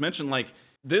Alex has mentioned, like,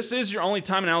 this is your only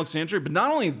time in Alexandria, but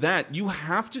not only that, you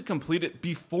have to complete it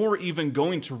before even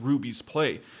going to Ruby's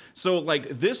Play. So, like,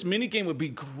 this minigame would be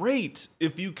great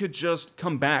if you could just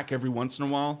come back every once in a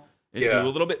while and do Yeah. a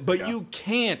little bit, but Yeah. you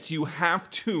can't. You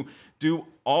have to do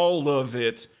all of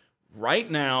it right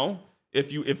now if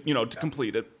to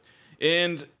complete it.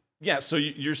 And yeah, so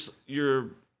you're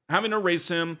having to race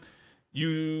him.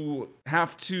 You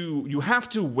have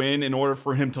to win in order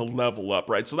for him to level up,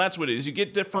 right? So that's what it is. You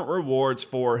get different rewards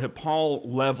for Hippal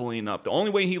leveling up. The only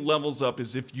way he levels up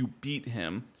is if you beat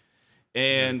him.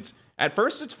 And at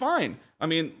first it's fine. I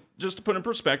mean, just to put in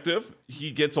perspective,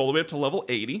 he gets all the way up to level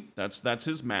 80. That's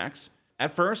his max.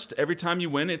 At first, every time you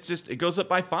win, it goes up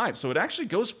by 5. So it actually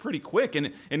goes pretty quick,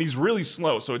 and he's really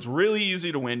slow. So it's really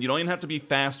easy to win. You don't even have to be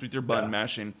fast with your button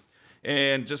mashing.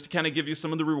 And just to kind of give you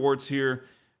some of the rewards here,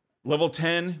 level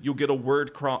 10, you'll get a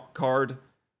word card.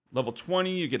 Level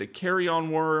 20, you get a carry-on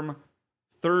worm.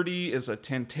 30 is a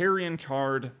Tantarian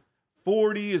card.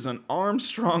 40 is an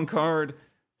Armstrong card.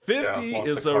 50 lots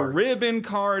is of a cards. ribbon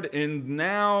card. And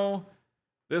now,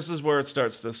 this is where it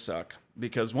starts to suck.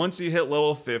 Because once you hit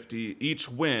level 50, each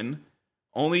win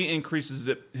only increases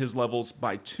his levels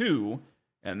by 2.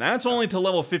 And that's only to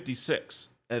level 56.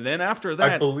 And then after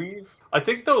that, I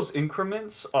think those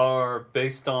increments are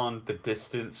based on the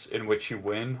distance in which you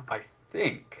win, I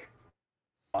think.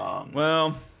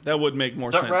 well, that would make more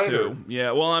Is that sense right, too. or-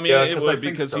 Yeah, well, I mean, Yeah, it 'cause I would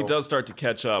think because he so. does start to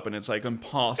catch up, and it's like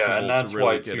impossible Yeah, and that's to why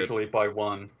really it's get it. usually by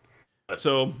 1.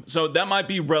 So that might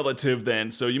be relative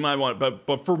then. So you might want,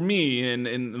 but for me, and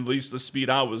at least the speed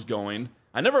I was going,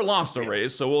 I never lost a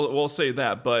race, so we'll say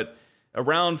that. But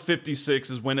around 56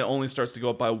 is when it only starts to go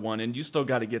up by 1, and you still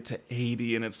got to get to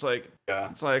 80, and it's like,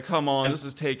 come on, this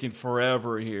is taking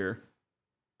forever here.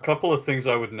 A couple of things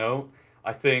I would note.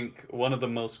 I think one of the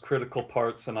most critical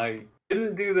parts, and I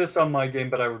didn't do this on my game,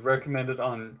 but I would recommend it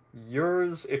on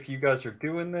yours if you guys are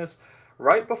doing this.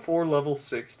 Right before level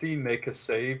 60, make a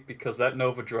save, because that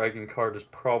Nova Dragon card is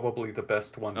probably the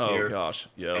best one Oh here. gosh,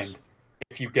 yes. And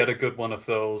if you get a good one of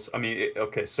those, I mean,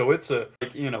 okay, so it's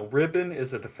Ribbon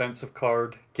is a defensive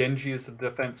card, Genji is a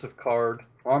defensive card,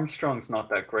 Armstrong's not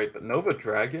that great, but Nova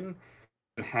Dragon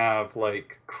can have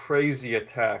like crazy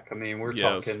attack. I mean, we're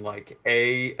Yes. talking like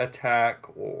A attack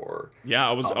or Yeah,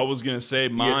 I was gonna say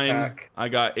mine. attack. I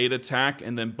got 8 attack,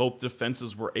 and then both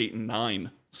defenses were 8 and 9.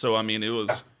 So I mean, it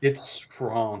was. it's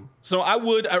strong. So I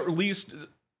would at least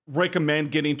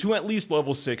recommend getting to at least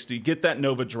level 60. Get that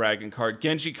Nova Dragon card.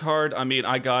 Genji card, I mean,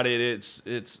 I got it.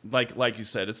 It's like you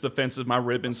said, it's defensive. My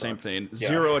ribbon, same thing. Yeah.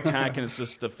 0 attack and it's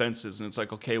just defenses. And it's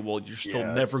like, okay, well, you're still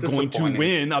Yeah, never it's going to disappointing.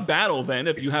 win a battle then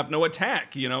if you have no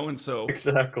attack, you know? And so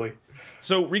Exactly.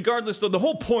 regardless, though, the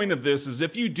whole point of this is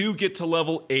if you do get to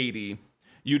level 80,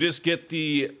 you just get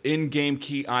the in-game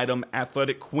key item,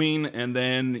 Athletic Queen, and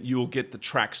then you'll get the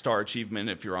Track Star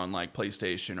achievement if you're on like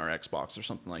PlayStation or Xbox or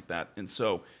something like that. And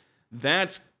so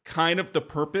that's kind of the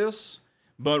purpose.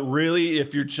 But really,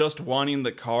 if you're just wanting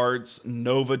the cards,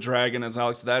 Nova Dragon, as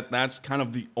Alex, that's kind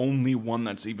of the only one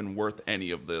that's even worth any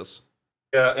of this.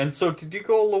 Yeah, and so did you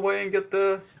go all the way and get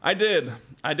the... I did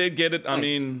get it. I Nice.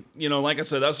 mean, you know, like I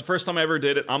said, that's the first time I ever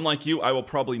did it. I'm like you. I will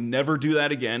probably never do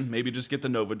that again. Maybe just get the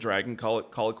Nova Dragon, call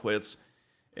it quits.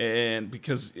 And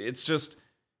because it's just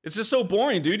so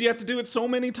boring, dude. You have to do it so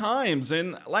many times.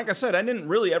 And like I said, I didn't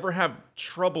really ever have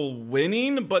trouble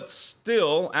winning, but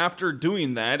still, after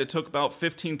doing that, it took about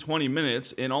 15, 20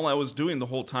 minutes, and all I was doing the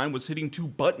whole time was hitting 2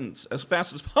 buttons as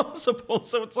fast as possible.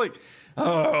 So it's like,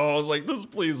 oh, I was like, just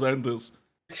please end this.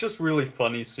 It's just really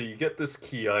funny. So you get this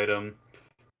key item.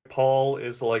 Paul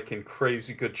is like in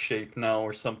crazy good shape now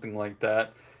or something like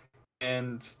that.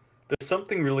 And there's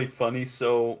something really funny.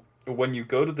 So when you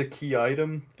go to the key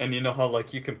item, and you know how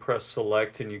like you can press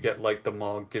select and you get like the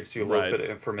Mog gives you a little Right. bit of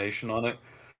information on it.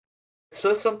 It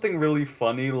says something really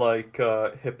funny like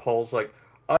Paul's like,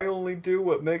 I only do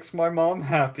what makes my mom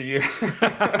happy.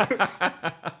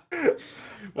 I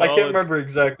Well, can't remember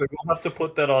exactly. We'll have to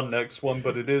put that on next one,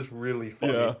 but it is really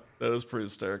funny. yeah, that is pretty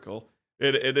hysterical.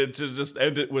 It to just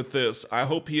end it with this. I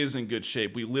hope he is in good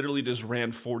shape. We literally just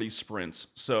ran 40 sprints,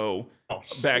 so Oh,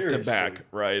 back to seriously. back,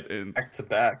 right? And Back to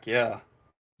back, yeah.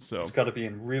 so It's got to be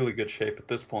in really good shape at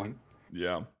this point.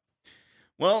 yeah.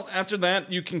 Well, after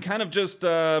that, you can kind of just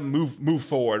move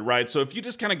forward, right? So if you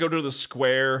just kind of go to the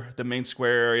square, the main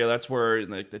square area, that's where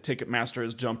like the Ticketmaster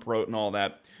is, jump rope, and all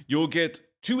that. You'll get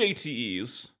 2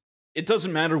 ATEs. It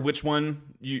doesn't matter which one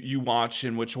you watch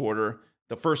in which order.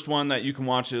 The first one that you can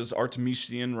watch is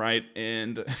Artemisian, right?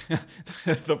 And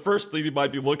the first thing you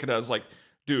might be looking at is like,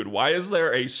 dude, why is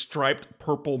there a striped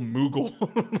purple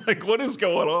Moogle? Like, what is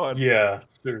going on? Yeah,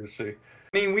 seriously.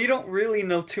 I mean, we don't really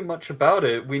know too much about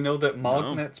it. We know that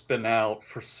Magnet's been out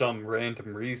for some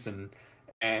random reason,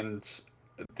 and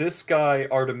this guy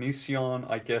Artemisian,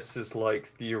 I guess, is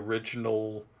like the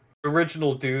original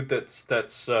dude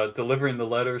that's delivering the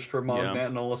letters for Magnet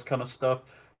and all this kind of stuff.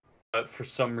 But for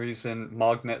some reason,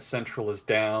 Magnet Central is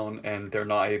down, and they're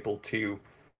not able to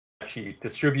actually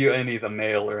distribute any of the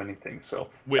mail or anything. So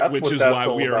which is why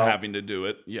we are having to do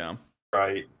it. Yeah.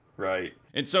 Right.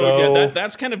 And so yeah,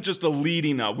 that's kind of just a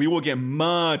leading up. We will get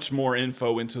much more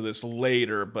info into this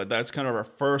later, but that's kind of our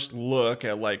first look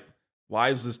at like, why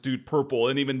is this dude purple?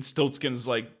 And even Stiltskin is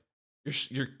like,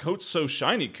 your coat's so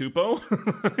shiny, Kupo.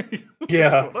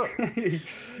 Yeah.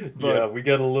 But, yeah, we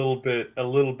get a little bit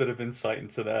of insight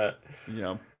into that.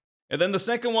 Yeah. And then the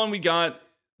second one we got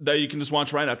that you can just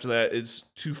watch right after that is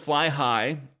To Fly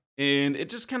High. And it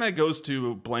just kind of goes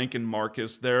to Blank and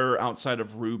Marcus. They're outside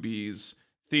of Ruby's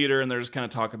theater, and they're just kind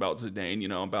of talking about Zidane, you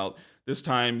know, about this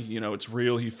time, you know, it's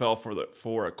real. He fell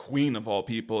for a queen of all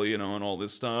people, you know, and all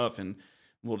this stuff. And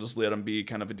we'll just let him be,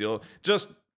 kind of a deal.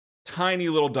 Just tiny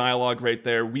little dialogue right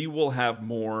there. We will have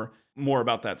more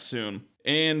about that soon.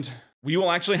 And we will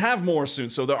actually have more soon.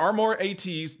 So there are more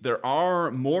ATs. There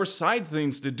are more side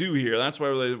things to do here. That's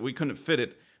why we couldn't fit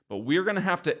it. But we're going to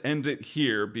have to end it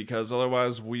here because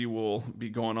otherwise we will be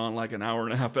going on like an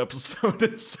hour-and-a-half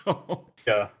episode. So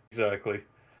yeah, exactly.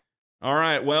 All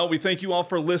right. Well, we thank you all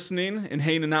for listening and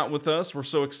hanging out with us. We're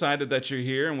so excited that you're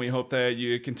here, and we hope that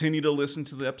you continue to listen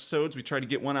to the episodes. We try to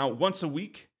get one out once a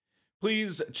week.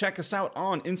 Please check us out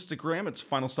on Instagram. It's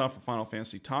Final Stop for Final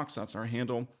Fantasy Talks. That's our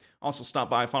handle. Also, stop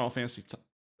by Final Stop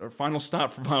for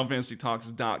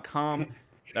FinalFantasyTalks.com.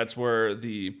 That's where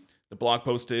the blog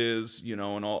post is, you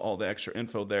know, and all the extra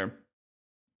info there.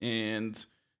 And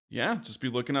yeah, just be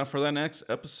looking out for that next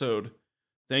episode.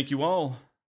 Thank you all.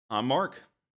 I'm Mark.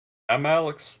 I'm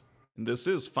Alex. And this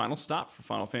is Final Stop for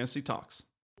Final Fantasy Talks.